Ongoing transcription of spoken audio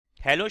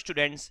Hello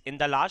students, in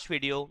the last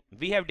video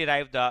we have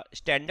derived the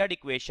standard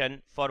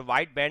equation for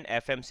wideband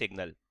FM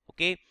signal.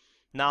 Okay,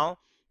 now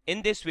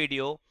in this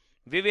video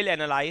we will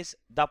analyze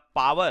the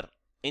power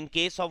in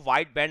case of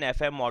wideband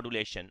FM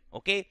modulation.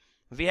 Okay,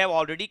 we have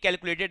already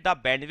calculated the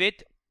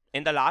bandwidth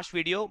in the last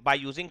video by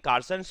using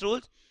Carson's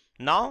rules.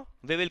 Now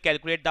we will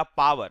calculate the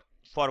power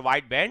for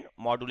wideband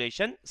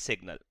modulation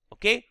signal.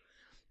 Okay,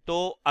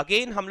 तो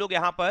again हम लोग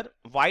यहाँ पर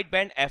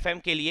wideband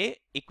FM के लिए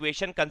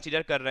equation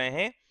consider कर रहे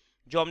हैं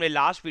जो हमने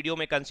लास्ट वीडियो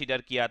में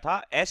कंसीडर किया था.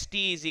 S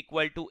T is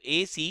equal to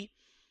A C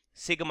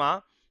sigma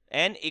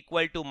N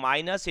equal to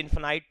minus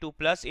infinite two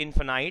plus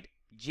infinite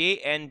J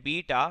N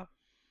beta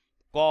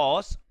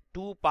cos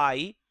 2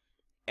 pi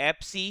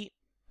F C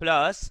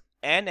plus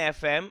N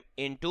F M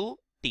into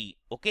T.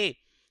 Okay,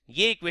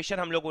 ये equation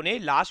हम लोगों ने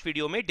last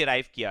video में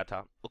derive किया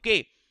था.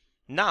 Okay,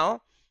 now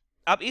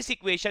अब इस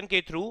equation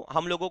के थ्रू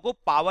हम लोगों को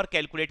पावर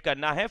कैलकुलेट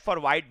करना है for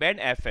wide band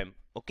F M.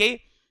 Okay,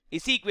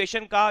 इसी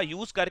इक्वेशन का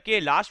यूज करके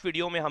लास्ट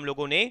वीडियो में हम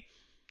लोगों ने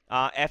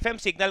एफएम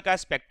सिग्नल का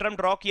स्पेक्ट्रम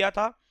ड्रॉ किया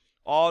था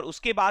और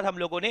उसके बाद हम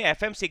लोगों ने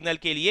एफएम सिग्नल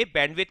के लिए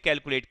बैंडविड्थ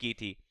कैलकुलेट की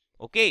थी.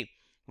 ओके,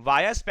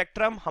 वाया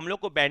स्पेक्ट्रम हम लोग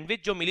को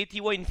बैंडविड्थ जो मिली थी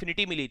वो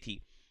इन्फिनिटी मिली थी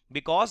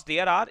because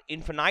there are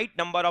infinite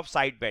number of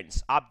side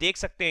bands. आप देख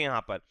सकते हैं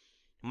यहाँ पर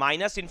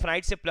माइनस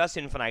इन्फिनाइट से प्लस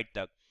इन्फिनाइट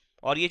तक,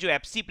 और ये जो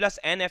F C plus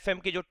N F M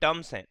के जो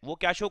टर्म्स हैं वो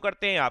क्या शो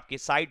करते हैं, आपके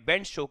साइड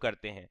बैंड शो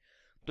करते हैं.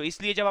 तो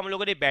इसलिए जब हम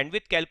लोगों ने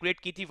बैंडविड्थ कैलकुलेट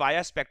की थी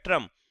वाया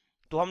स्पेक्ट्रम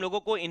तो हम लोगों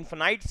को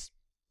इन्फिनाइट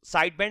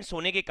साइड बैंड्स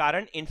होने के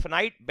कारण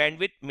इन्फिनाइट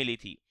बैंडविड्थ मिली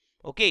थी.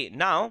 ओके,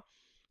 नाउ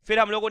फिर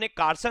हम लोगों ने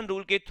कार्सन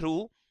रूल के थ्रू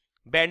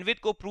बैंडविड्थ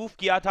को प्रूव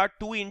किया था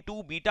 2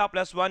 into beta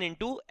plus 1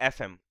 into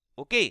F M.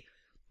 Okay,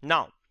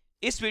 now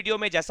इस वीडियो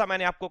में जैसा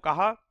मैंने आपको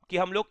कहा कि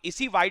हम लोग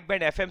इसी wide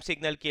band F M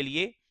signal के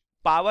लिए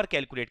पावर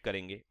कैलकुलेट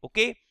करेंगे.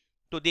 ओके,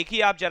 तो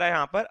देखिए आप जरा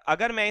यहां पर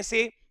अगर मैं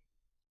इसे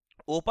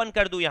ओपन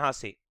कर दूं यहां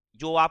से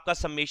जो आपका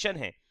समेशन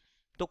है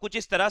तो कुछ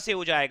इस तरह से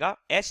हो जाएगा.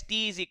 S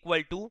T is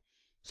equal to,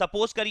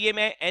 suppose करिए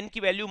मैं n की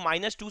वैल्यू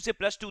 -2 से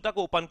 +2 तक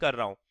ओपन कर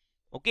रहा हूं.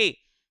 ओके,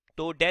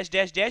 तो डैश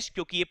डैश डैश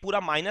क्योंकि ये पूरा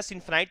माइनस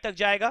इन्फिनाइट तक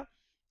जाएगा.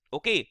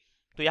 ओके,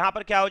 तो यहां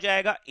पर क्या हो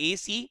जाएगा ए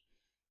सी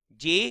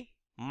जे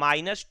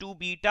 -2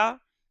 बीटा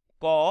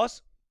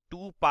कॉस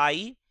 2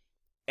 पाई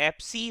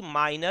F C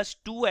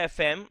 -2 F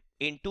M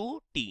into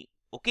T.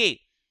 Okay,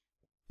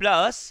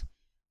 plus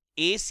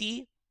ए सी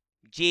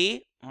जे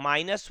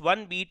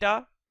 -1 बीटा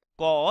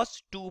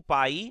कॉस 2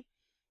 पाई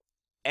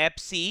F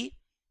C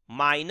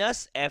minus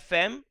F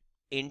M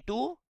into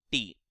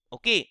T.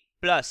 Okay,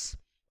 plus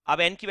अब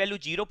n की वैल्यू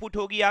 0 पुट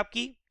होगी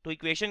आपकी तो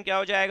इक्वेशन क्या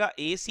हो जाएगा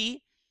ए सी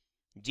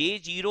जे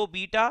 0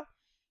 बीटा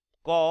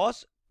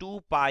कॉस 2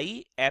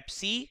 पाई F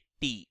C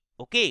T.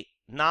 Okay,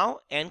 now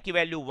n की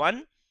value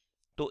 1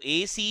 तो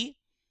ए सी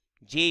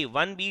जे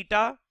 1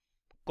 बीटा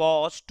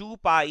कॉस 2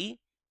 पाई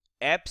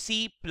F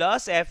C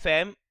plus F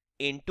M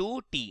into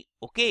T.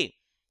 Okay,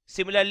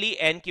 similarly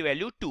n की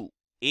value 2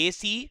 A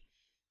C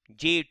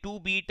J 2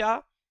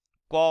 beta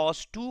cos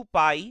 2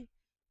 pi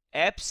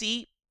F C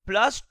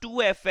plus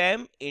 2 F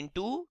M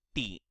into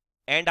T.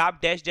 And आप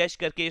dash dash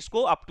करके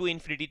इसको up to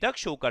infinity तक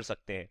show कर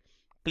सकते हैं.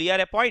 Clear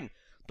है point?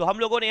 तो हम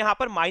लोगों ने यहां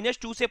पर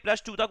 -2 से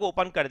 +2 तक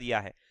ओपन कर दिया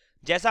है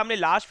जैसा हमने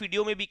लास्ट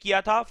वीडियो में भी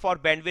किया था for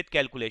bandwidth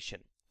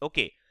calculation.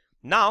 Okay,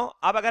 now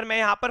अब अगर मैं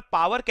यहां पर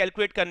पावर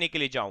कैलकुलेट करने के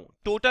लिए जाऊं,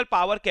 टोटल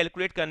पावर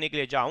कैलकुलेट करने के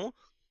लिए जाऊं,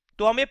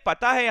 तो हमें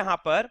पता है यहां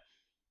पर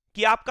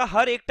कि आपका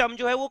हर एक टर्म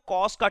जो है वो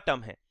कॉस का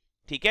टर्म है.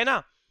 ठीक है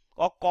ना,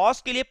 और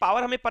कॉस के लिए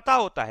पावर हमें पता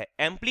होता है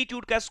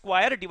एम्पलीट्यूड का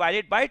स्क्वायर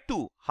डिवाइडेड बाय 2.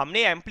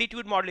 हमने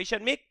एम्पलीट्यूड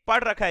मॉड्यूलेशन में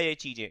पढ़ रखा है ये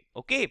चीजें.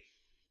 ओके,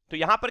 तो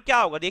यहां पर क्या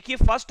होगा, देखिए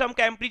फर्स्ट टर्म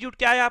का एम्पलीट्यूड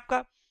क्या है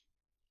आपका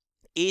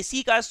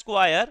एसी का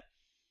square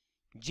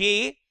J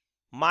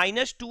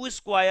 -2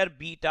 square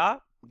beta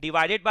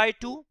divided by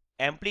 2,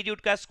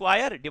 amplitude का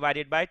स्क्वायर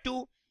डिवाइडेड बाय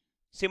 2.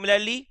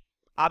 सिमिलरली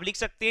आप लिख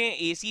सकते हैं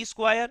AC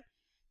square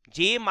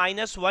J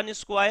 -1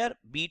 square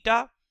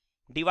beta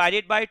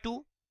divided by 2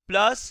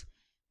 plus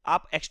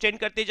आप एक्सटेंड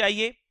करते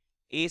जाइए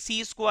ए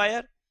सी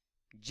square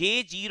J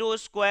 0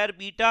 square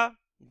beta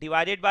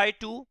divided by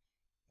 2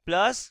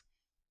 plus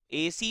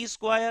A C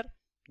square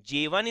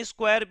J 1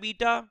 square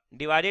beta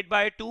divided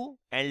by 2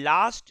 and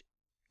last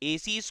A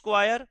C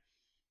square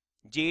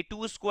J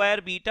 2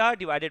 square beta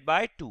divided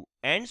by 2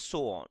 and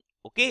so on.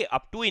 Okay,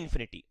 up to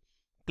infinity.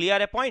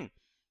 Clear है point?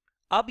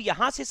 अब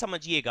यहां से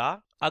समझिएगा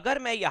अगर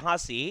मैं यहां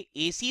से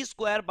ए सी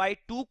square by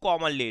 2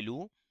 common ले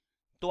लूं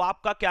तो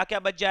आपका क्या क्या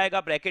बच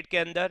जाएगा ब्रैकेट के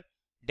अंदर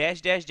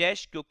डैश डैश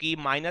डैश क्योंकि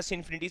माइनस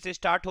इन्फिनिटी से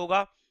स्टार्ट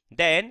होगा.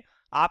 देन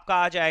आपका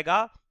आ जाएगा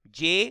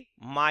जे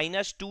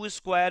 -2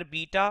 square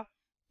beta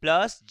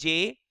plus J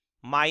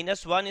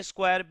 -1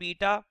 square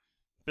beta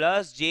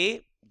plus J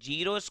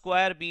 0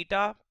 square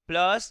beta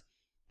plus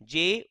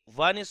J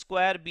 1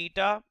 square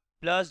beta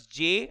plus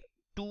J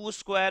 2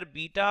 square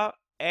beta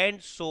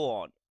and so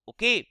on.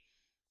 Okay,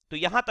 तो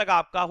यहां तक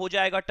आपका हो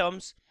जाएगा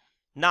टर्म्स.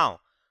 नाउ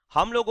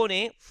हम लोगों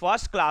ने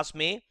फर्स्ट क्लास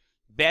में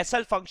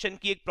बेसल फंक्शन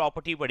की एक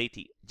प्रॉपर्टी पढ़ी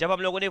थी. जब हम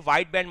लोगों ने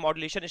वाइड बैंड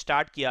मॉड्यूलेशन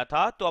स्टार्ट किया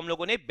था तो हम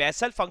लोगों ने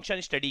बेसल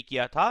फंक्शन स्टडी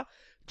किया था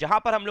जहां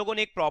पर हम लोगों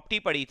ने एक प्रॉपर्टी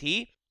पढ़ी थी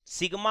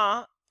sigma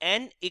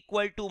n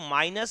equal to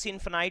minus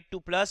infinite two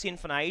plus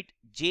infinite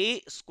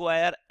J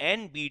square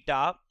N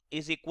beta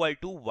is equal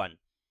to 1।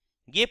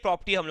 ये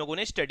प्रॉपर्टी हम लोगों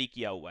ने स्टडी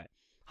किया हुआ है।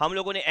 हम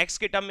लोगों ने x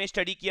के टर्म में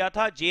स्टडी किया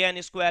था, जे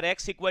N square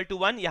x equal to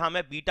 1, यहां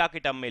मैं बीटा के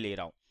टर्म में ले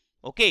रहा हूं।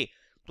 ओके,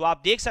 तो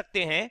आप देख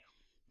सकते हैं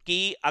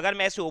कि अगर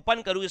मैं इसे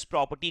ओपन करूं इस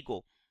प्रॉपर्टी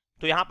को,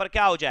 तो यहां पर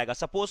क्या हो जाएगा,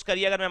 सपोज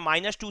करिए अगर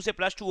मैं -2 से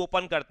 +2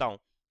 ओपन करता हूं,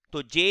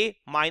 तो j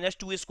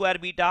 -2 square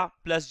beta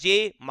plus j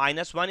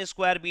 -1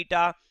 square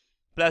beta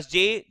plus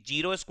j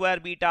 0 square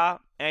beta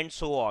and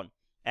so on.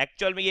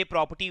 Actual में ये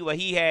प्रॉपर्टी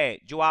वही है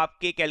जो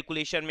आपके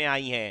कैलकुलेशन में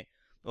आई है।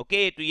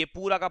 ओके, तो ये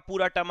पूरा का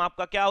पूरा टर्म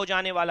आपका क्या हो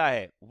जाने वाला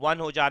है, 1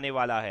 हो जाने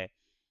वाला है।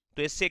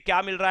 तो इससे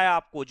क्या मिल रहा है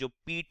आपको, जो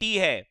pt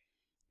है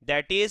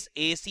that is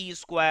ac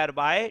square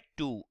by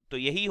 2। तो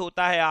यही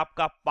होता है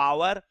आपका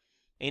power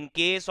in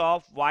case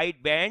of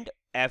wide band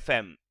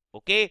FM।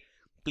 Okay,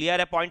 clear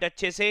है पॉइंट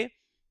अच्छे से।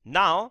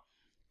 नाउ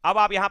अब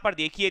आप यहां पर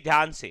देखिए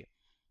ध्यान से,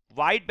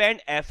 वाइड बैंड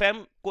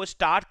FM को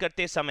स्टार्ट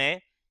करते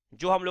समय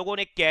जो हम लोगों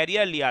ने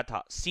कैरियर लिया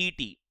था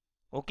CT,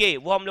 ओके,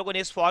 वो हम लोगों ने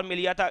इस फॉर्म में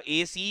लिया था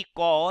AC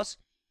cos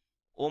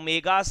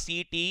omega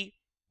CT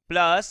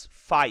plus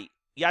phi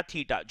या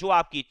थीटा, जो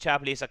आपकी इच्छा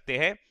आप ले सकते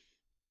हैं।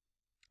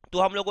 तो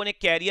हम लोगों ने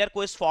कैरियर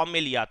को इस फॉर्म में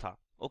लिया था,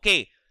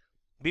 ओके,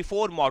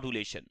 बिफोर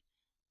मॉड्यूलेशन।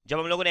 जब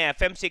हम लोगों ने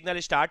FM सिग्नल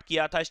स्टार्ट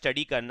किया था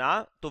स्टडी करना,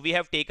 तो we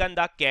have taken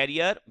the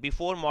career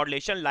before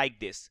modulation like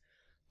this.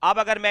 अब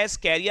अगर मैं इस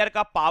कैरियर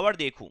का पावर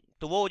देखूं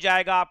तो वो हो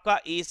जाएगा आपका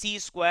AC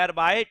स्क्वायर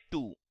बाय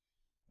 2।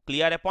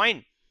 क्लियर है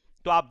पॉइंट।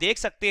 तो आप देख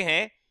सकते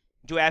हैं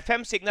जो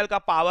FM सिग्नल का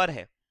पावर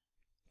है,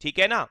 ठीक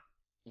है ना,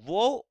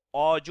 वो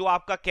और जो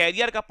आपका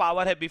कैरियर का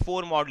पावर है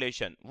बिफोर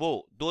मॉड्यूलेशन,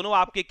 वो दोनों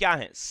आपके क्या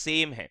हैं,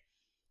 सेम है।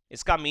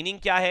 इसका मीनिंग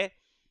क्या है,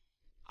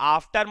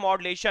 आफ्टर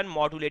मॉड्यूलेशन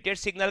मॉड्यूलेटेड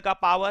सिग्नल का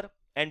power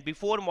and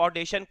before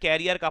modulation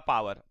career का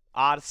पावर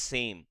आर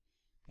सेम।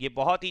 ये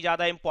बहुत ही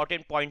ज्यादा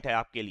इंपॉर्टेंट पॉइंट है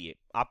आपके लिए,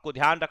 आपको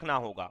ध्यान रखना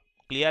होगा।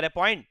 क्लियर है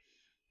पॉइंट।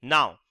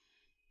 नाउ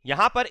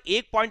यहां पर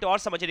एक पॉइंट और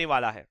समझने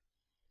वाला है,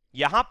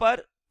 यहां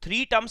पर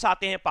 3 टर्म्स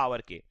आते हैं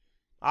पावर के।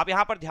 आप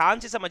यहां पर ध्यान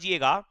से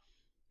समझिएगा,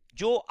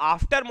 जो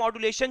आफ्टर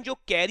मॉड्यूलेशन जो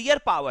कैरियर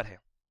पावर है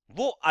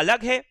वो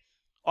अलग है,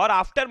 और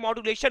आफ्टर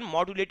मॉड्यूलेशन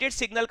मॉड्यूलेटेड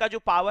सिग्नल का जो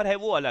पावर है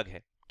वो अलग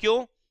है।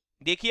 क्यों,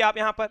 देखिए आप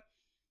यहां पर,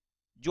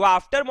 जो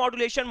आफ्टर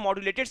मॉड्यूलेशन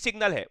मॉड्यूलेटेड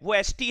सिग्नल है वो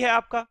ST है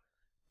आपका,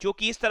 जो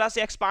कि इस तरह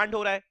से एक्सपांड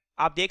हो रहा है,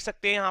 आप देख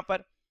सकते हैं यहां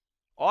पर।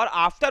 और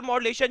आफ्टर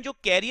मॉड्यूलेशन जो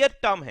कैरियर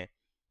टर्म है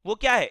वो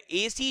क्या है,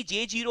 AC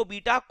J0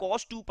 बीटा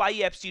cos 2 पाई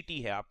FCT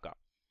है आपका।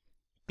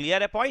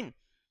 क्लियर है पॉइंट।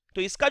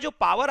 तो इसका जो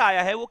पावर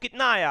आया है वो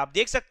कितना आया, आप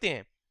देख सकते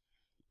हैं,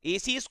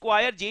 AC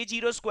square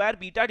J0 square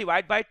beta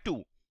divide by 2।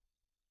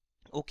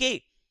 Okay,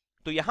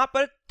 तो यहां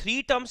पर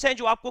 3 टर्म्स हैं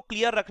जो आपको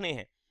क्लियर रखने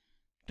हैं।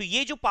 तो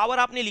ये जो पावर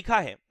आपने लिखा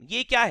है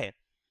ये क्या है,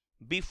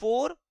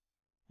 before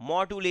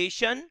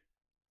modulation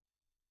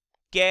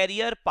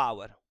career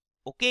power.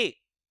 Okay,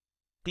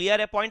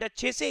 clear है पॉइंट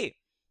अच्छे से।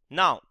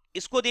 नाउ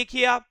इसको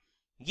देखिए आप,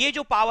 ये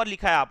जो पावर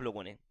लिखा है आप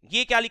लोगों ने,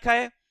 ये क्या लिखा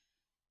है,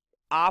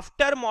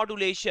 after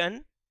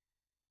modulation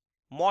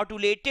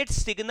modulated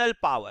signal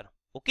power.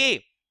 Okay,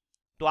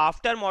 तो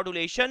आफ्टर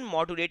मॉड्यूलेशन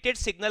मॉड्यूलेटेड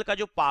सिग्नल का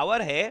जो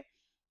पावर है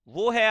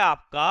वो है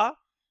आपका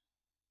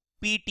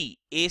PT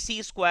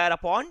AC स्क्वायर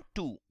अपॉन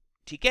 2।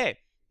 ठीक है,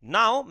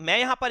 नाउ मैं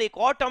यहां पर एक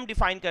और टर्म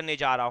डिफाइन करने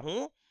जा रहा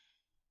हूं,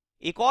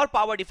 एक और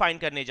पावर डिफाइन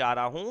करने जा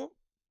रहा हूं,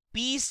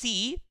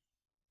 PC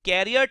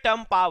career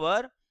term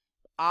power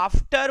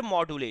after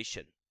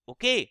modulation.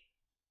 Okay,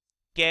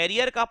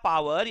 career का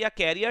पावर या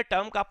कैरियर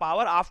टर्म का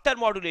पावर आफ्टर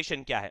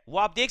मॉड्यूलेशन क्या है वो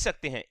आप देख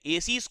सकते हैं,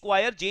 AC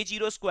square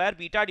J0 square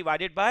beta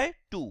divided by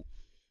 2।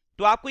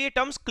 तो आपको ये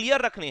टर्म्स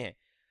क्लियर रखने हैं,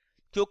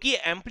 क्योंकि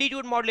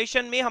एम्पलीट्यूड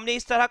मॉड्यूलेशन में हमने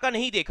इस तरह का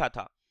नहीं देखा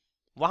था,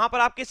 वहां पर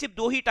आपके सिर्फ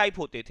 2 ही टाइप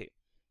होते थे।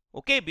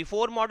 Okay,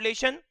 before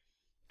modulation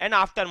and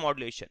after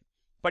modulation.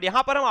 पर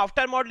यहां पर हम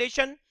आफ्टर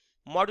मॉड्यूलेशन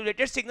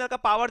मॉड्यूलेटेड सिग्नल का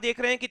पावर देख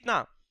रहे हैं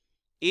कितना,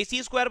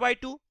 AC स्क्वायर बाय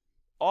 2,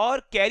 और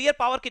कैरियर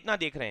पावर कितना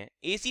देख रहे हैं,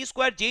 AC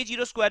square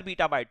J0 square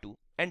beta by 2।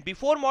 And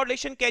before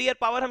modulation career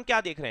power हम क्या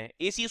देख रहे हैं,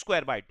 AC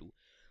स्क्वायर बाय 2।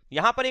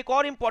 यहां पर एक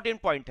और इंपॉर्टेंट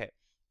पॉइंट है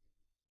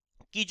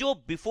कि जो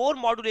बिफोर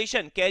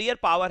मॉड्यूलेशन कैरियर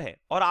पावर है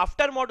और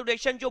आफ्टर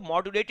मॉड्यूलेशन जो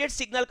मॉड्यूलेटेड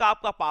सिग्नल का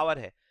आपका पावर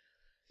है,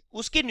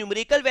 उसकी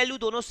न्यूमेरिकल वैल्यू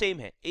दोनों सेम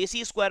है,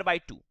 AC स्क्वायर बाय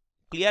 2।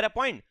 क्लियर है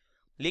पॉइंट।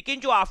 लेकिन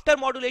जो आफ्टर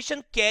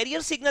मॉड्यूलेशन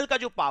कैरियर सिग्नल का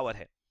जो पावर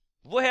है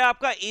वो है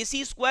आपका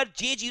AC square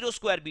J0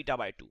 square beta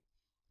by 2।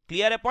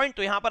 Clear है पॉइंट।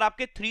 तो यहां पर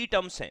आपके 3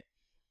 टर्म्स हैं।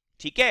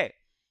 ठीक है,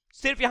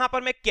 सिर्फ यहां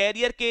पर मैं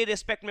कैरियर के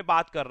रिस्पेक्ट में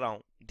बात कर रहा हूं,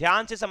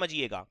 ध्यान से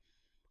समझिएगा।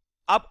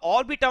 अब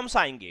और भी टर्म्स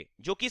आएंगे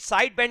जो कि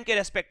साइड बैंड के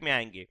रेस्पेक्ट में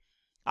आएंगे।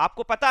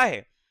 आपको पता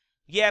है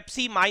ये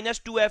FC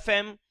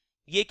 -2FM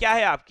ये क्या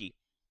है, आपकी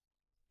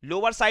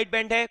लोअर साइड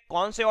बैंड है,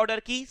 कौन से ऑर्डर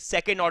की,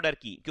 सेकेंड ऑर्डर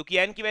की, क्योंकि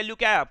n की वैल्यू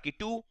क्या है आपकी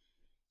 2।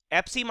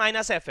 FC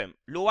 -FM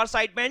lower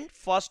side band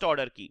first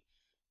order की।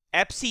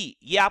 FC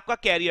ये आपका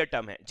कैरियर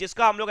टर्म है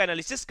जिसका हम लोग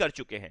एनालिसिस कर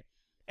चुके हैं।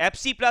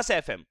 FC +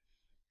 FM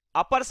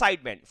upper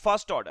side band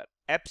first order,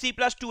 FC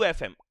 +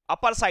 2FM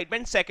upper side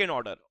band second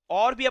order,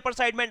 और भी अपर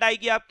साइड बैंड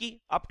आएगी आपकी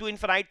अप टू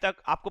इनफिनाइट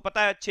तक, आपको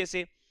पता है अच्छे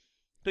से।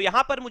 तो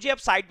यहां पर मुझे अब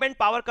साइड बैंड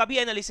पावर का भी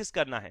एनालिसिस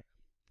करना है।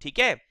 ठीक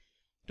है,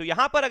 तो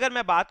यहां पर अगर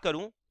मैं बात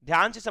करूं,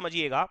 ध्यान से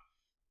समझिएगा,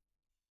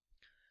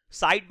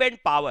 side band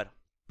power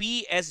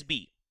PSB,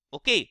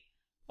 okay,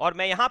 और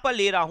मैं यहां पर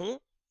ले रहा हूं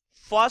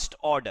फर्स्ट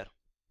ऑर्डर,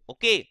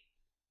 ओके।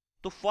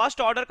 तो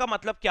फर्स्ट ऑर्डर का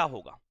मतलब क्या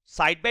होगा?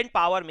 साइड बैंड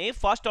पावर में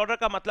फर्स्ट ऑर्डर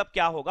का मतलब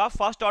क्या होगा?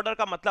 फर्स्ट ऑर्डर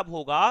का मतलब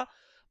होगा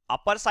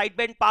upper side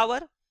band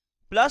power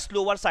plus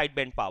lower side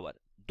band power,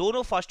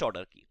 दोनों फर्स्ट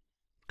ऑर्डर की।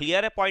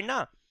 क्लियर है पॉइंट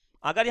ना?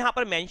 अगर यहां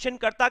पर मेंशन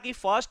करता कि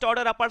first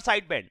order upper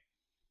side band,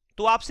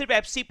 तो आप सिर्फ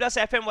FC प्लस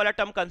FM वाला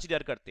टर्म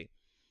कंसीडर करते,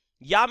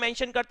 या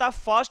मेंशन करता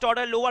first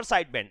order lower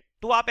side band,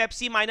 तो आप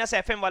FC माइनस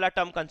FM वाला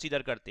टर्म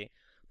कंसीडर करते।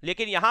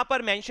 लेकिन यहां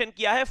पर मेंशन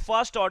किया है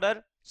first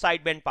order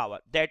side band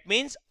power, that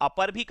means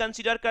अपर भी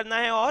कंसीडर करना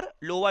है और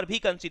लोअर भी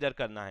कंसीडर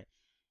करना है।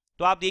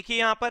 तो आप देखिए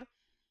यहां पर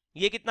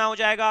ये कितना हो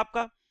जाएगा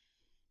आपका,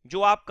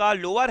 जो आपका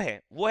लोअर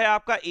है वो है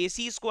आपका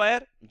AC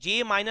स्क्वायर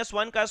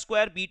J-1 का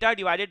स्क्वायर बीटा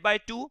डिवाइडेड बाय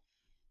 2,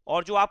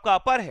 और जो आपका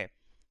अपर है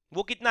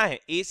वो कितना है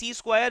AC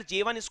square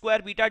J1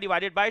 square beta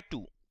divided by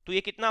 2। तो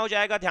ये कितना हो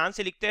जाएगा, ध्यान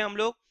से लिखते हैं हम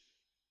लोग,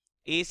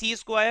 AC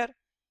square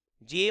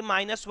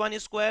J-1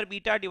 square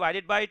beta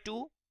divided by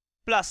 2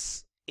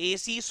 plus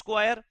AC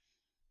square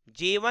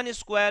J1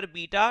 square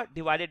beta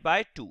divided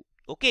by 2।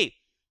 Okay,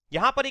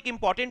 यहां पर एक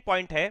इंपॉर्टेंट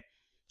पॉइंट है,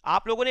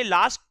 आप लोगों ने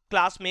लास्ट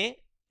क्लास में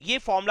ये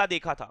फॉर्मूला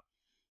देखा था,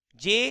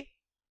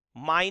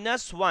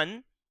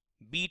 J-1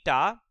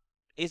 beta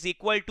is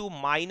equal to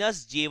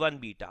minus J1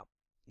 beta.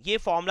 ये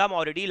फॉर्मूला हम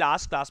ऑलरेडी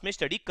लास्ट क्लास में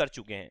स्टडी कर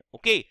चुके हैं,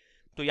 ओके।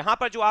 तो यहां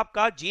पर जो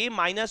आपका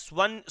J-1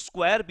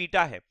 स्क्वायर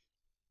बीटा है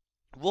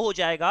वो हो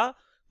जाएगा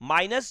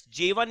माइनस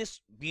J1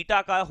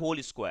 बीटा का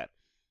होल स्क्वायर।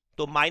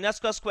 तो माइनस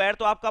का स्क्वायर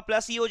तो आपका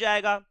प्लस ही हो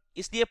जाएगा,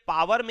 इसलिए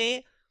पावर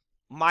में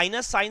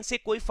माइनस साइन से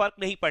कोई फर्क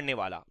नहीं पड़ने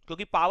वाला,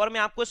 क्योंकि पावर में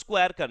आपको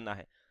स्क्वायर करना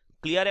है।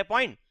 क्लियर है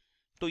पॉइंट?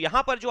 तो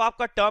यहां पर जो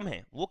आपका टर्म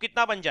है वो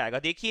कितना बन जाएगा,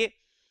 देखिए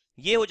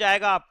ये हो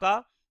जाएगा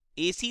आपका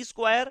AC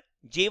square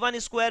J1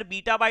 square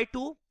beta by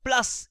 2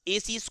 plus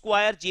AC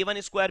square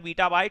J1 square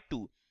beta by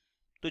 2।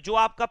 तो जो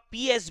आपका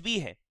PSB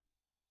है,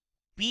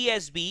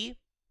 PSB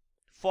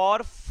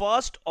फॉर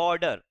फर्स्ट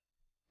ऑर्डर,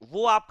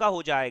 वो आपका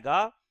हो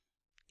जाएगा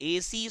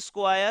AC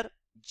square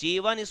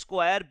J1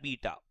 square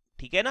beta,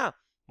 ठीक है ना,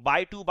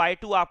 बाय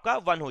 2 आपका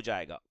 1 हो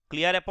जाएगा।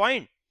 क्लियर है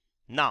पॉइंट?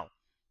 नाउ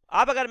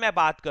अब अगर मैं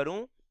बात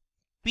करूं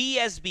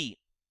PSB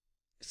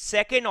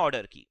सेकेंड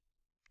ऑर्डर की,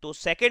 तो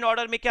सेकेंड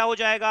ऑर्डर में क्या हो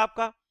जाएगा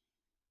आपका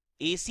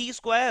AC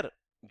square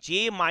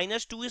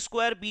J-2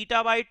 square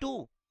beta by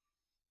 2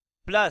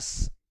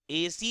 plus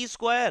AC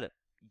square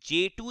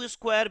J2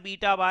 square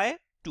beta by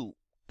 2।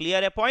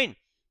 Clear है पॉइंट?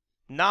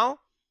 नाउ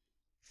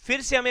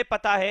फिर से हमें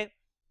पता है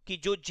कि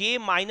जो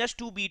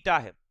J-2 बीटा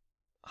है,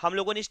 हम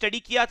लोगों ने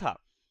स्टडी किया था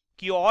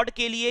कि ऑड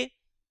के लिए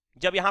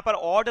जब यहां पर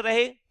ऑड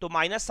रहे तो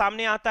माइनस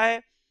सामने आता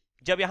है,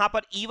 जब यहां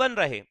पर इवन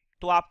रहे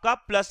तो आपका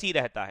प्लस ही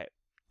रहता है,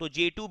 तो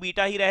J2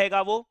 बीटा ही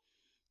रहेगा वो।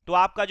 तो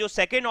आपका जो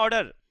second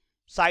order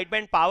side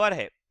band power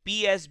है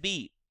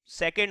PSB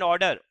सेकेंड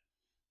ऑर्डर,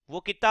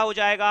 वो कितना हो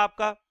जाएगा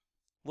आपका,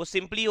 वो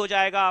सिंपली हो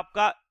जाएगा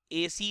आपका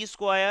AC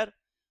square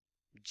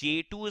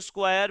J2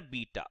 square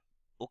beta.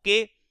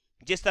 Okay,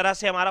 जिस तरह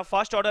से हमारा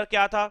फर्स्ट ऑर्डर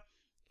क्या था,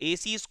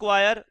 AC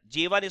square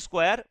J1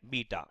 square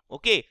beta.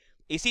 Okay,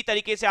 इसी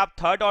तरीके से आप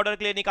थर्ड ऑर्डर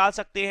के लिए निकाल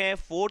सकते हैं,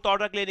 फोर्थ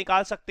ऑर्डर के लिए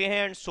निकाल सकते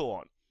हैं, एंड सो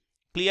ऑन।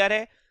 क्लियर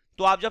है?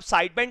 तो आप जब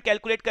साइड बैंड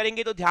कैलकुलेट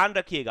करेंगे तो ध्यान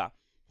रखिएगा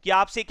कि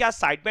आपसे क्या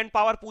साइड बैंड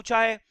पावर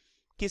पूछा है,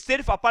 कि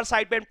सिर्फ अपर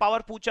साइड बैंड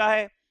पावर पूछा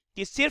है,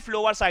 कि सिर्फ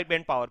लोअर साइड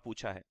बैंड पावर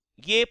पूछा है।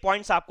 ये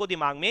पॉइंट्स आपको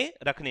दिमाग में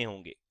रखने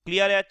होंगे।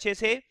 क्लियर है अच्छे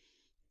से?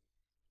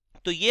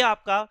 तो ये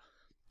आपका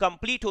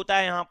कंप्लीट होता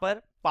है यहां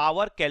पर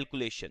पावर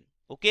कैलकुलेशन।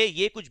 ओके,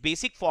 ये कुछ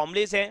बेसिक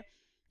फॉर्मुलेज हैं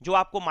जो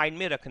आपको माइंड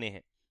में रखने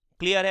हैं।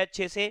 क्लियर है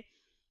अच्छे से?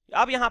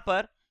 अब यहां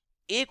पर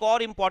एक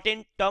और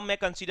इंपॉर्टेंट टर्म मैं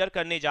कंसीडर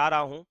करने जा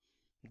रहा हूं,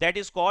 that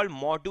is called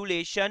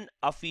modulation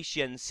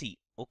efficiency.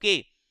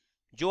 Okay,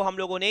 जो हम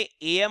लोगों ने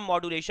AM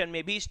मॉड्यूलेशन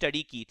में भी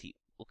स्टडी की थी।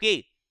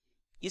 ओके,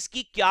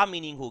 इसकी क्या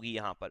मीनिंग होगी?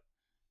 यहां पर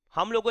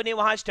हम लोगों ने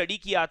वहां स्टडी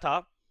किया था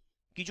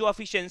कि जो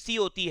एफिशिएंसी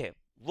होती है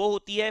वो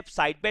होती है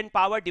side band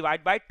power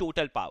divide by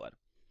total power.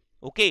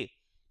 Okay,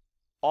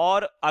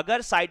 और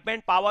अगर साइड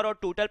बैंड पावर और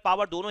टोटल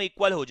पावर दोनों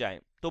इक्वल हो जाएं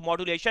तो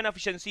मॉड्यूलेशन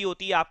एफिशिएंसी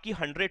होती है आपकी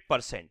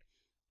 100%।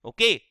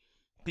 ओके,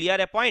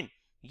 क्लियर है पॉइंट?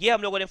 ये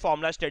हम लोगों ने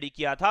फॉर्मूला स्टडी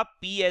किया था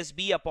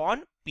PSB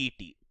अपॉन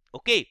PT।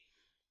 ओके,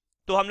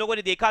 तो हम लोगों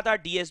ने देखा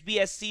था DSB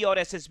SC और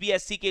SSB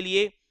SC के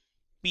लिए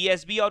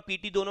PSB और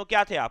PT दोनों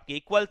क्या थे आपके,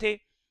 इक्वल थे,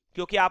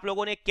 क्योंकि आप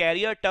लोगों ने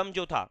कैरियर टर्म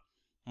जो था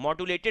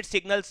मॉड्यूलेटेड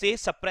सिग्नल से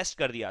सप्रेस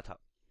कर दिया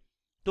था।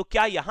 तो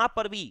क्या यहां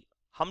पर भी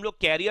हम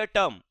लोग कैरियर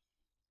टर्म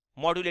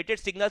मॉड्यूलेटेड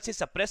सिग्नल से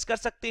सप्रेस कर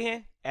सकते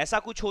हैं? ऐसा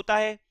कुछ होता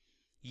है,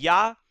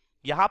 या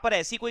यहां पर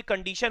ऐसी कोई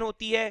कंडीशन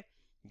होती है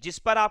जिस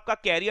पर आपका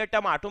कैरियर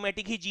टर्म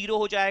ऑटोमेटिक ही 0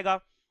 हो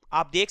जाएगा?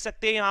 आप देख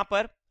सकते हैं यहां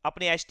पर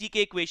अपने HT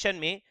के इक्वेशन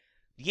में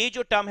ये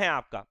जो टर्म है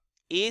आपका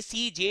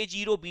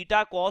ACJ0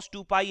 beta cos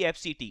 2 pi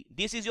FCT,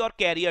 this is your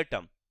career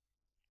term,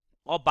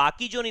 और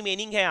बाकी जो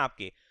रिमेनिंग है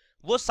आपके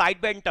वो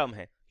साइड बैंड टर्म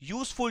है,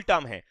 यूजफुल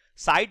टर्म है।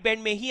 साइड बैंड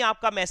में ही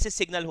आपका मैसेज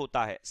सिग्नल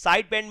होता है,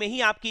 साइड बैंड में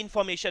ही आपकी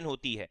इंफॉर्मेशन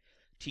होती है।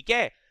 ठीक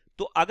है,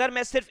 तो अगर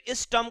मैं सिर्फ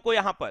इस टर्म को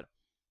यहां पर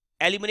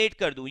एलिमिनेट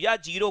कर दूं या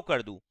जीरो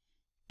कर दूं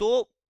तो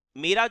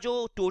मेरा जो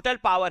टोटल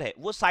पावर है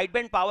वो साइड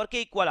बैंड पावर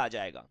के इक्वल आ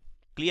जाएगा।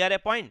 क्लियर है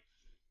पॉइंट?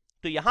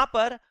 तो यहां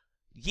पर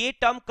ये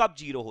टर्म कब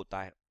जीरो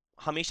होता है?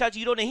 हमेशा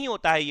जीरो नहीं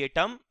होता है ये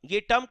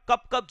टर्म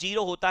कब कब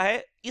जीरो होता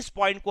है, इस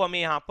पॉइंट को हमें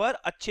यहां पर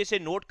अच्छे से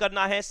नोट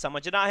करना है,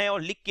 समझना है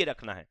और लिख के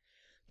रखना है,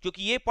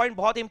 क्योंकि ये पॉइंट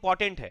बहुत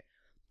इंपॉर्टेंट है।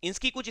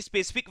 इसकी कुछ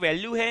स्पेसिफिक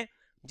वैल्यू है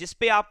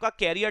जिसपे आपका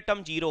कैरियर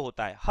टर्म जीरो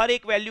होता है। हर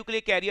एक वैल्यू के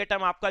लिए कैरियर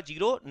टर्म आपका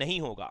जीरो नहीं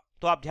होगा।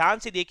 तो आप ध्यान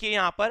से देखिए,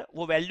 यहां पर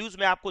वो वैल्यूज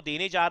मैं आपको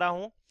देने जा रहा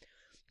हूं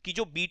कि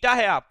जो बीटा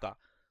है आपका,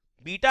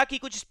 बीटा की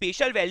कुछ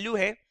स्पेशल वैल्यू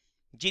है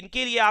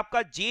जिनके लिए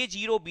आपका जे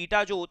जीरो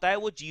बीटा जो होता है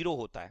वो जीरो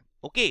होता है।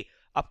 ओके,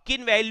 अब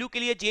किन वैल्यू के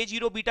लिए जे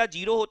जीरो बीटा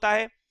जीरो होता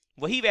है,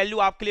 वही वैल्यू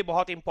आपके लिए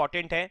बहुत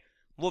इंपॉर्टेंट है।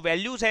 वो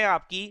वैल्यूज है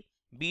आपकी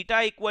beta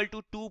equal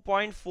to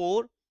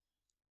 2.4,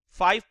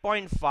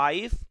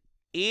 5.5,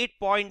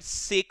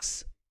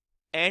 8.6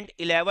 and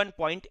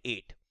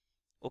 11.8।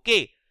 Okay,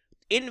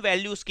 in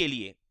values के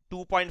लिए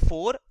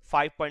 2.4,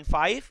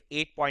 5.5,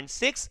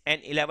 8.6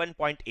 एंड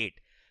 11.8,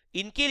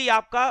 इनके लिए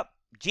आपका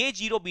जे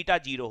जीरो बीटा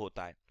जीरो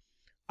होता है।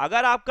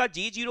 अगर आपका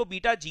जे जीरो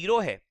बीटा जीरो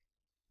है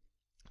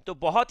तो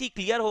बहुत ही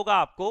क्लियर होगा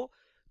आपको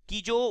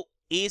कि जो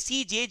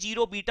AC जे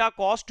जीरो बीटा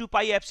कॉस 2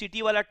 पाई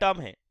एफसीटी वाला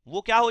टर्म है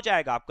वो क्या हो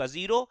जाएगा आपका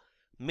जीरो।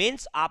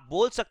 मीन्स आप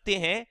बोल सकते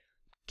हैं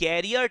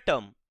career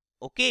term,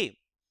 okay,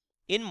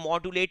 in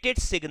modulated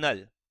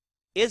signal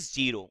is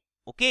zero.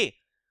 Okay,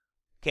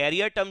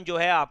 career term जो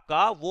है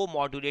आपका वो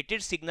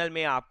मॉड्यूलेटेड सिग्नल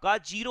में आपका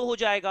जीरो हो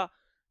जाएगा,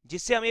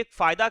 जिससे हमें एक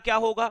फायदा क्या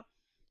होगा,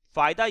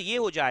 फायदा ये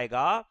हो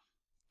जाएगा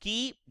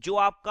कि जो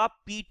आपका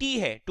पीटी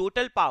है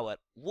टोटल पावर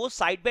वो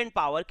साइड बैंड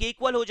पावर के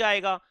इक्वल हो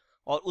जाएगा,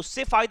 और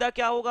उससे फायदा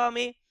क्या होगा,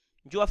 हमें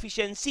जो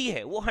एफिशिएंसी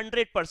है वो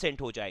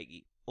 100% हो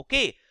जाएगी।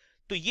 ओके,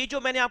 तो ये जो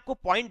मैंने आपको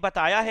पॉइंट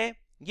बताया है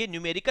ये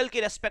न्यूमेरिकल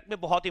के रेस्पेक्ट में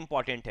बहुत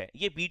इंपॉर्टेंट है।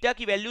 ये बीटा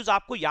की वैल्यूज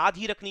आपको याद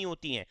ही रखनी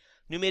होती हैं,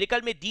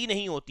 न्यूमेरिकल में दी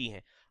नहीं होती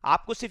हैं।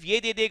 आपको सिर्फ ये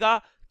दे देगा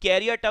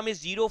career term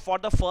is zero for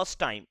the first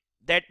time,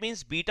 that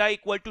means beta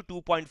equal to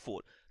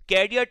 2.4,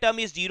 career term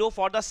is zero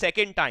for the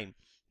second time,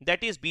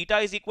 that is beta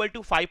is equal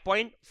to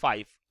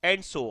 5.5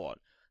 and so on.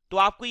 तो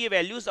आपको ये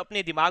वैल्यूज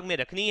अपने दिमाग में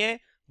रखनी है,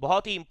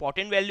 बहुत ही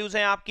important values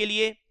हैं आपके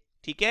लिए।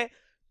 ठीक है,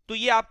 तो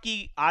ये आपकी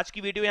आज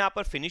की वीडियो यहां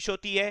पर फिनिश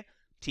होती है।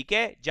 ठीक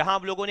है, जहां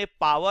हम लोगों ने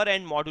पावर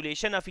एंड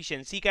मॉड्यूलेशन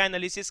एफिशिएंसी का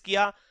एनालिसिस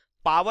किया।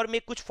 पावर में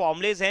कुछ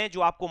फॉर्मुलेज हैं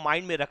जो आपको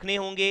माइंड में रखने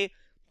होंगे।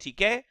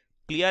 ठीक है,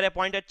 क्लियर है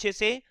पॉइंट अच्छे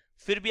से?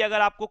 फिर भी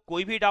अगर आपको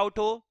कोई भी डाउट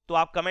हो तो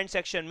आप कमेंट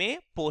सेक्शन में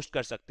पोस्ट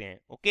कर सकते हैं।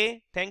 Okay,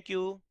 thank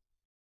you.